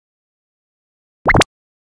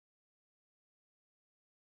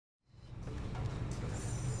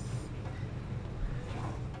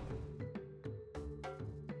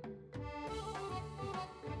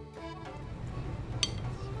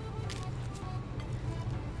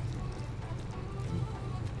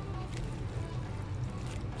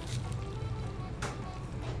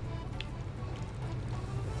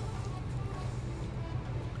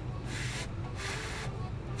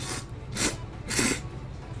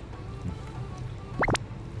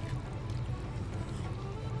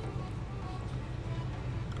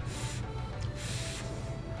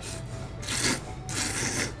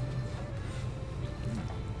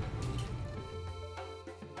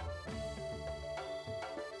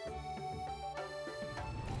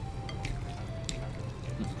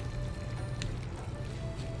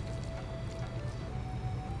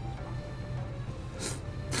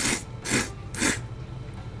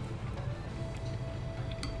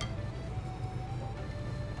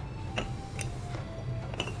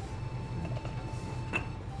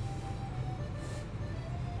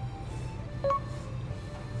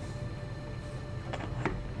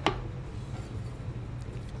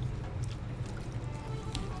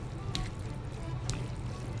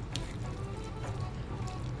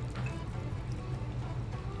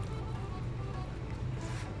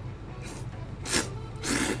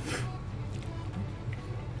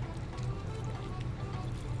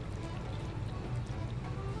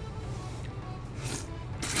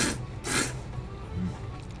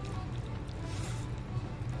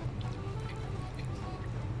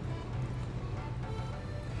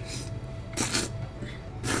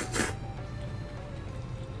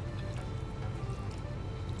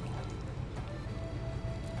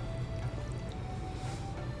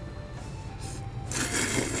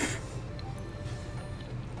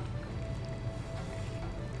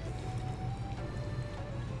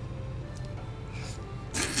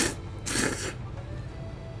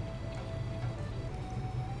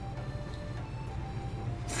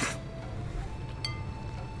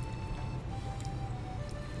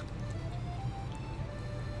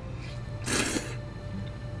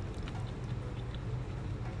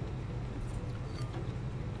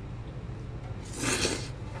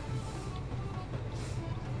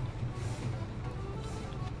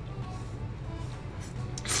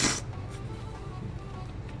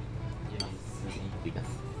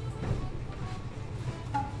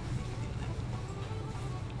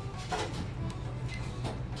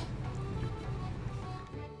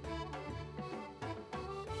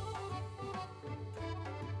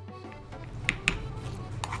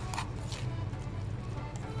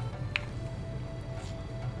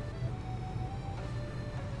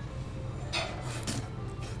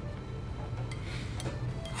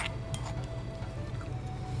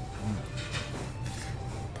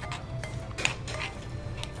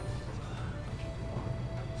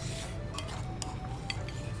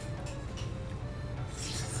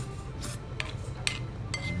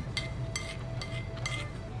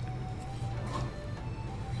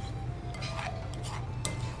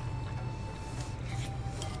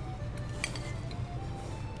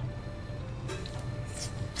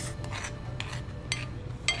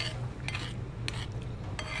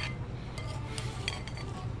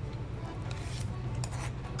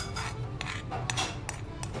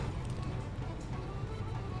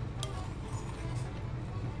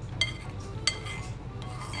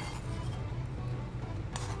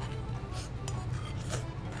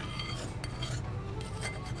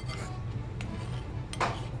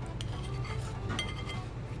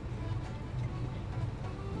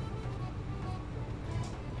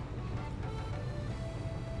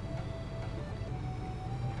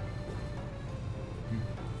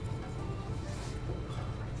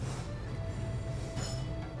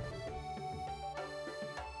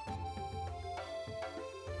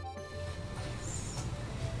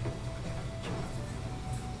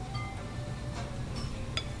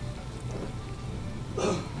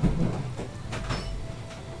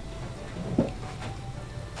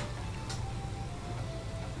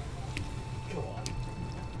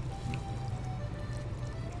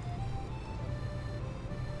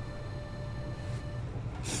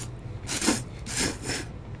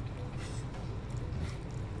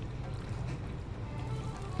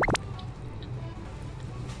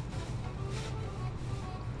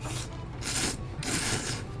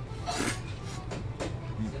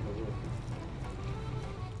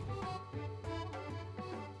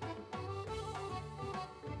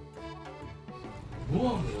どう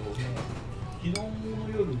なんだろうね。昨日の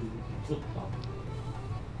夜ちょっと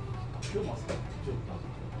今日も朝ちょっと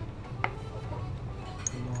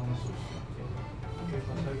その話をしてて、計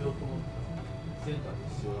算作業とセンターで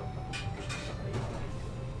必要だったから言わない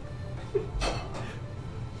で。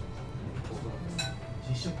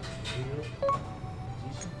G ショック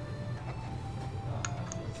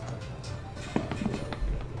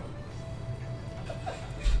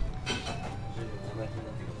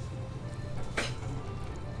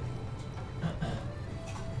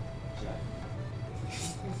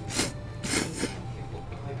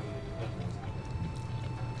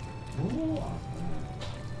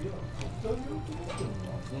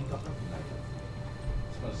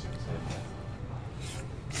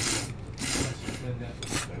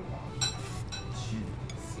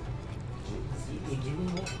自分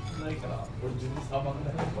もないから、俺自分3万ぐ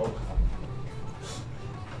らいの買おうかな。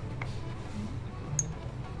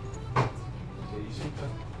で一緒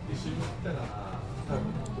に行ったら、多分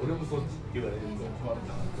俺もそっちって言われると困る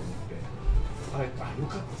かなと思って、あ、よ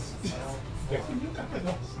かったっす。逆によかったか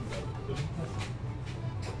もしれない。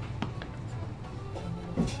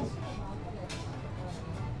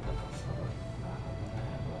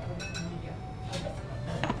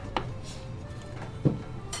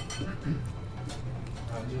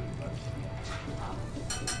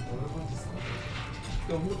っ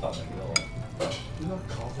て思ったんだけど、うまく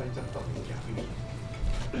かわされちゃったんだよ、逆に。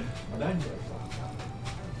何よりさ、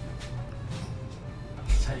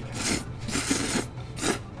シャリかな。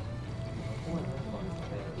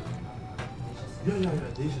いやいやいや、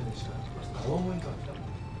電車でしか川越から来たの。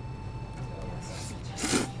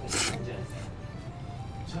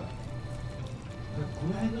じゃあ、こ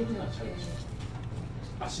の辺乗るのはシャリでしょ。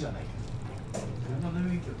足がないけど。車の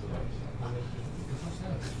免許取られるし。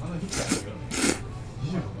まだヒットあるよね。25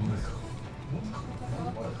分ですか。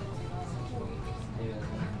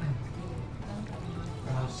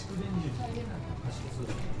祝電20。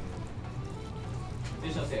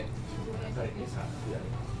電車線。誰にさ、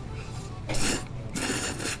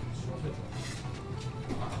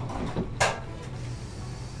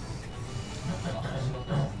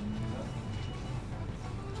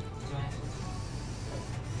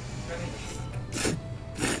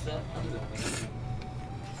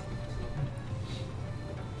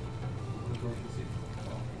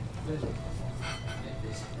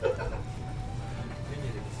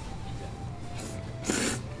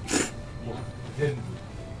全部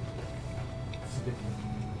す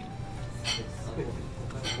べてこ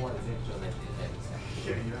こまで全長ないって言いたいですか。い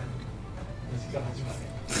やいや、2時間8万円。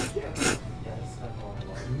いや、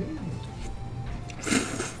組めね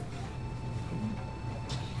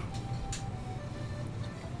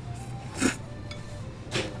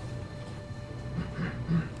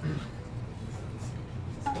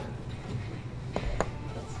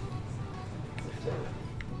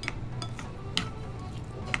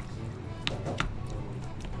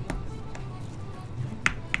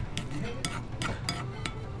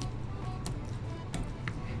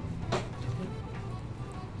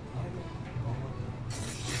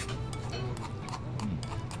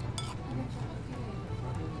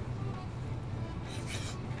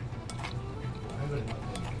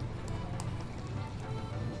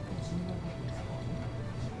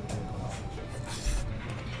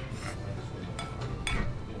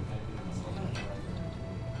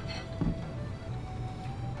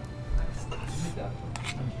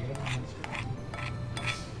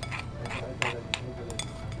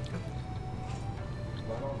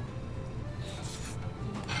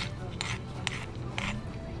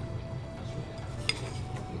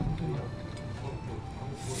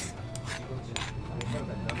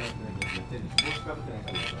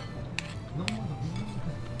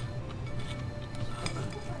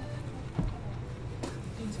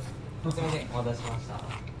すみません、お待たせしました。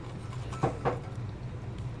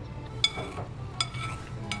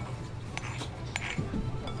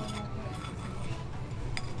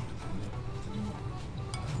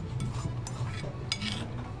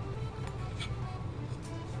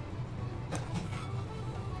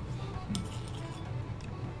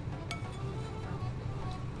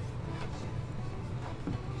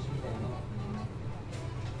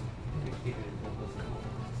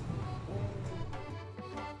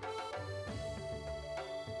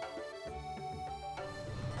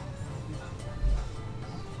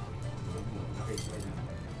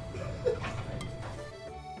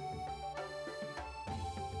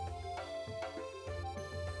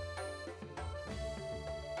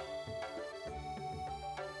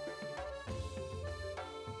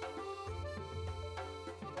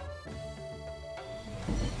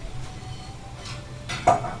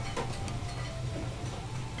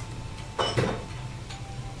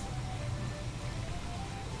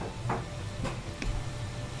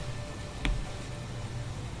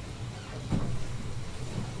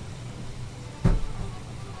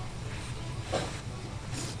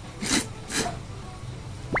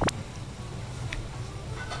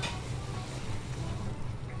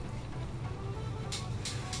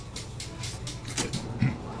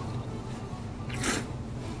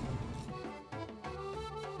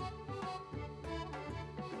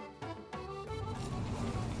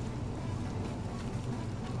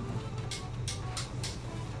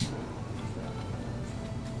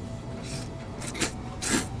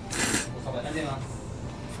りがとうございます。